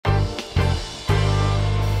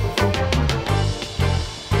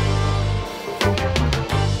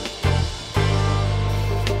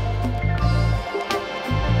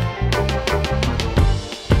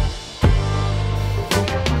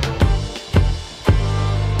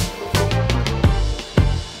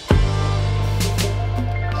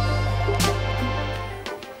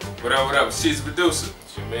what up? It's Cheez the producer.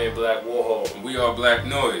 It's your man Black Warhol. And we are Blak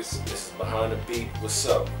Noize. This is Behind the Beat. What's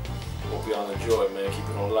up? Hope y'all enjoy it, man. Keep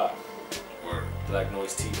it on lock. Word.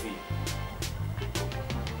 BlakNoizeTV.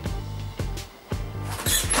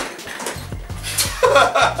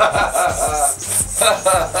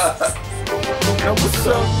 Now what's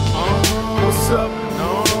up? What's up?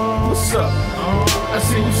 What's up? I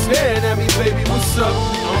see you staring at me, baby. What's up?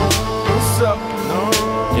 What's up?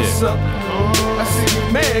 What's up? I see you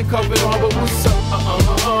man covered on, but what's up?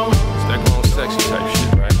 It's that grown sexy type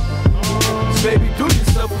shit, right? Baby, do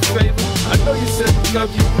yourself a favor. I know you said you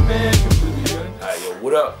love you, man. Alright, yo,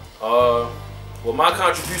 what up? Well, my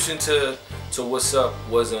contribution to What's Up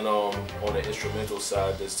wasn't on the instrumental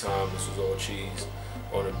side this time. This was all Cheez.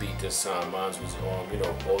 On the beat this time, mine was you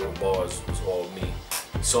know, all the bars was all me.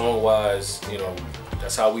 Song-wise, you know,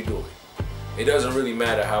 that's how we do it. It doesn't really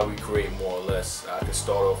matter how we create, more or less. I could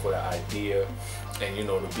start off with an idea, and you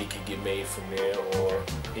know, the beat could get made from there, or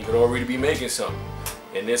he could already be making something.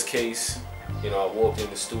 In this case, you know, I walked in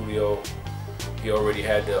the studio. He already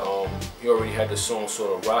had the song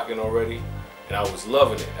sort of rocking already, and I was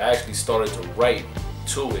loving it. I actually started to write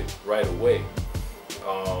to it right away.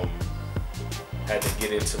 Had to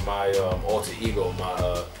get into my alter ego,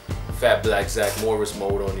 my fat black Zach Morris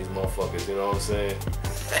mode on these motherfuckers, you know what I'm saying?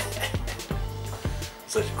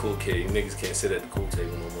 Such a cool kid. You niggas can't sit at the cool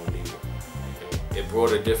table no more neither. It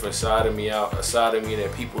brought a different side of me out, a side of me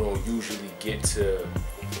that people don't usually get to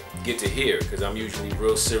hear, because I'm usually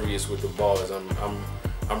real serious with the bars.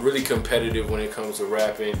 I'm really competitive when it comes to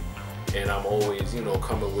rapping, and I'm always, you know,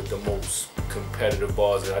 coming with the most competitive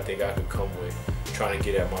bars that I think I could come with, trying to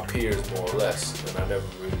get at my peers more or less. And I never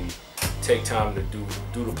really take time to do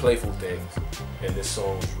the playful things. And this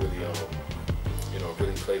song was really, you know,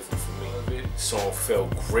 really playful for me. The song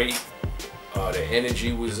felt great. The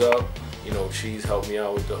energy was up. You know, Cheez helped me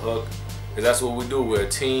out with the hook. Because that's what we do. We're a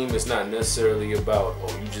team. It's not necessarily about,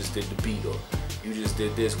 oh, you just did the beat or you just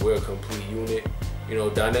did this. We're a complete unit. You know,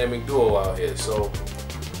 dynamic duo out here. So,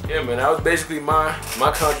 yeah, man, that was basically my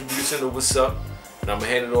contribution to What's Up. And I'm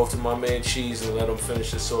going to hand it off to my man Cheez and let him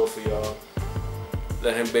finish this off for y'all.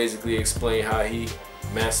 Let him basically explain how he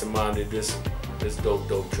masterminded this dope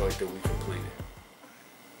joint that we completed.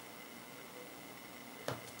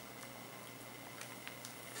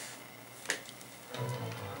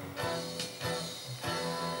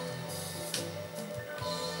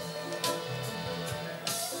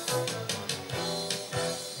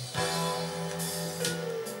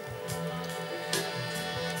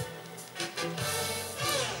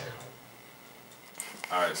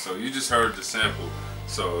 Alright, so you just heard the sample.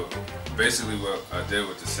 So basically what I did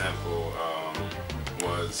with the sample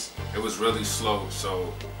was, it was really slow,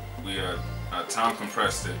 so we time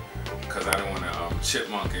compressed it because I didn't want to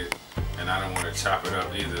chipmunk it, and I didn't want to chop it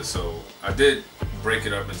up either. So I did break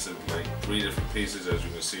it up into like 3 different pieces, as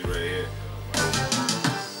you can see right here.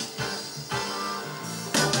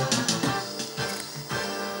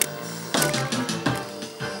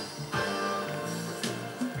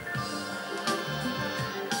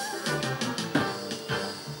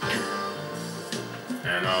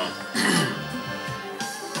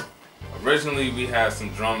 Originally we had some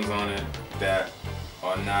drums on it that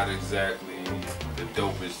are not exactly the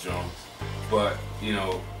dopest drums, but you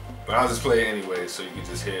know, I'll just play it anyway so you can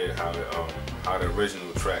just hear how the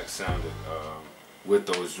original track sounded with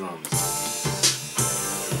those drums.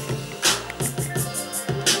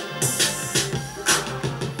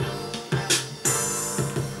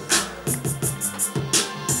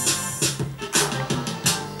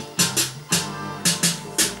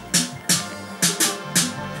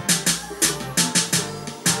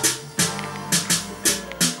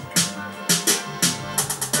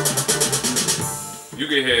 You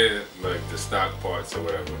can hear like the stock parts or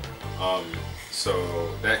whatever.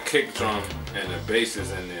 So that kick drum and the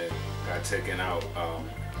basses in there got taken out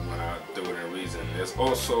when I threw it in Reason. There's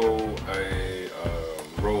also a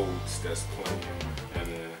Rhodes that's playing, and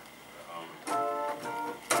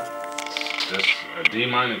that's a D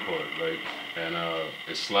minor chord, like, and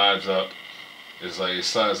it slides up. It's like it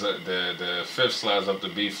slides up. The fifth slides up to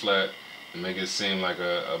B flat and make it seem like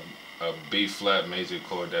a B flat major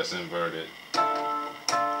chord that's inverted.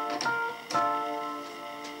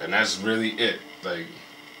 And that's really it, like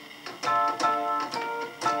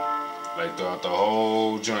throughout the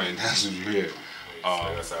whole joint, that's what you hear.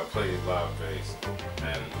 Like I said, I played live bass,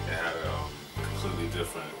 and it had a completely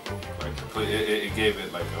different, like it gave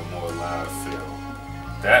it like a more live feel.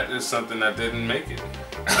 That is something that didn't make it.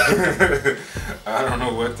 I don't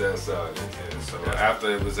know what that sound is. So after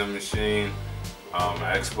it was in Machine,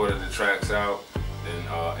 I exported the tracks out,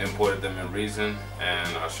 then imported them in Reason,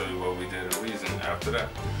 and I'll show you what we did in Reason after that.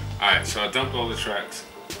 Alright, so I dumped all the tracks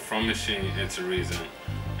from Machine into Reason,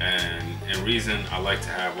 and in Reason I like to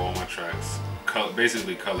have all my tracks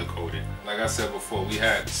basically color coded. Like I said before, we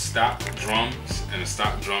had stock drums and a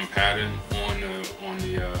stock drum pattern on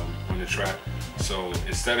the track. So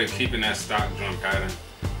instead of keeping that stock drum pattern,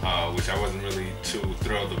 which I wasn't really too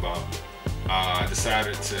thrilled about, I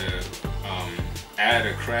decided to add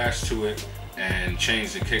a crash to it and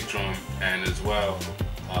change the kick drum, and as well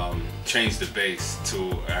change the bass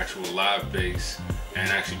to actual live bass and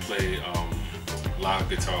actually play live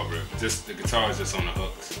guitar riff. Just the guitar is just on the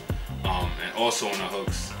hooks, and also on the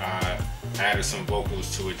hooks I added some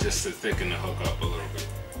vocals to it just to thicken the hook up a little bit.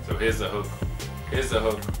 So here's the hook. Here's the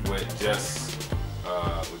hook with just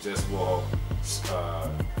Warhol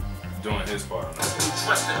doing his part on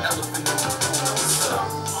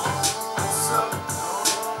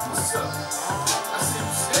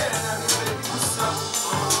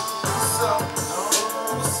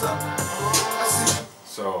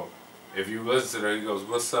So if you listen to that, he goes,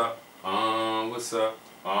 "What's up? What's up?"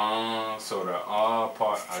 So the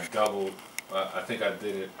part I doubled. I think I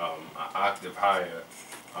did it an octave higher.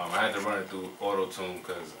 I had to run it through auto-tune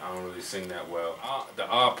because I don't really sing that well. The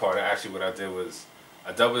part, actually what I did was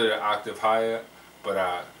I doubled it an octave higher, but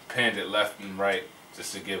I panned it left and right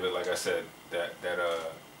just to give it, like I said,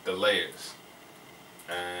 the layers.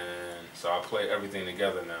 And so I play everything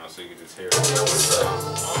together now so you can just hear it. What's up?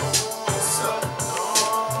 What's up?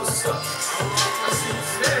 What's up? I see you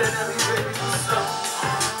staring at me, baby. What's up?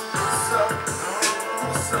 What's up?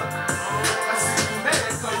 What's up? I see you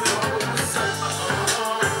mad coming over. What's up?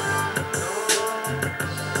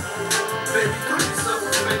 Baby, do yourself a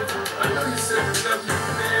favor. I know you said you love me,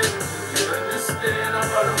 man. You understand? I'm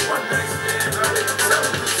about a one-night stand. I didn't tell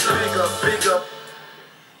you what's up. Big up, big up.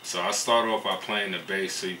 So I start off by playing the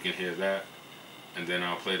bass so you can hear that, and then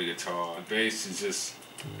I'll play the guitar. The bass is just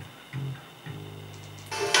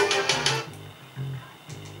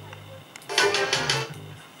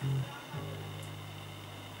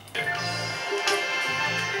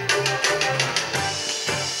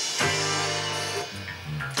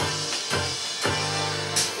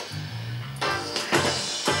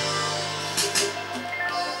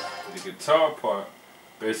the guitar part.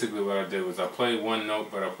 Basically what I did was I played one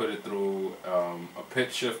note, but I put it through a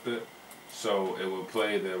pitch shifter, so it would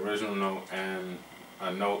play the original note and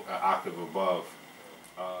a note an octave above.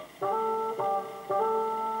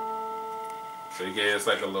 So you get, it's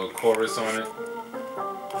like a little chorus on it,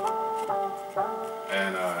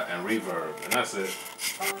 and reverb, and that's it.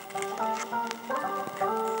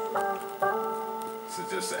 So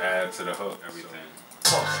just to add to the hook, everything.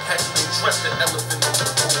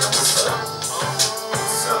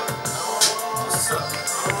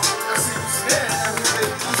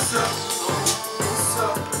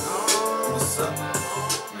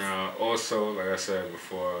 Now, also, like I said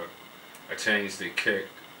before, I changed the kick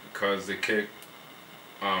because the kick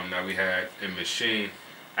that we had in Machine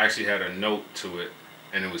actually had a note to it,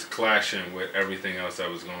 and it was clashing with everything else that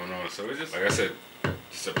was going on. So it's just, like I said,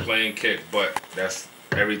 just a plain kick, but that's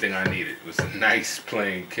everything I needed. It was a nice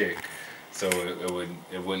plain kick, so it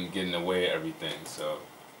wouldn't get in the way of everything. So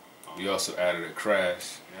we also added a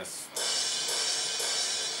crash.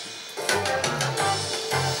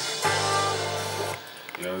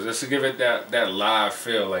 You know, just to give it that live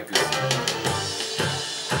feel, like this.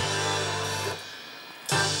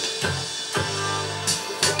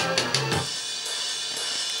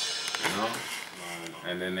 You know,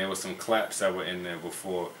 and then there were some claps that were in there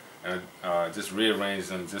before, and just rearranged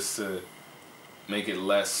them just to make it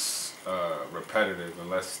less repetitive and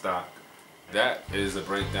less stock. That is a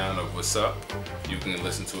breakdown of What's Up. You can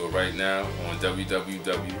listen to it right now on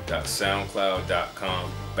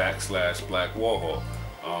www.soundcloud.com/BlakWarhol.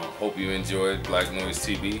 Hope you enjoyed Blak Noize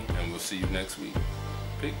TV, and we'll see you next week.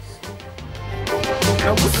 Peace.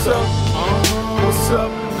 Now what's up? What's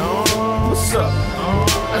up? What's up?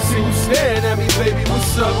 I see you staring at me, baby.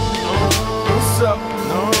 What's up? What's up?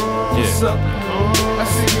 What's up? I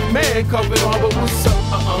see you man coming on, but what's up?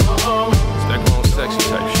 It's that grown sexy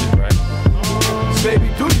type shit, right?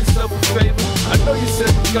 Baby, do yourself a favor. I know you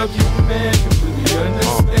said you love you, man. You really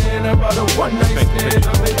understand about a one-night stand.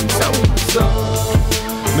 Now baby, tell me what's up.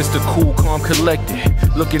 Mr. Cool, calm, collected,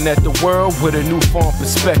 looking at the world with a newfound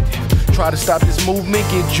perspective. Try to stop this movement,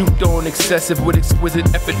 get juked on excessive with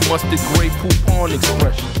exquisite effort, mustard, gray poop on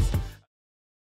expression.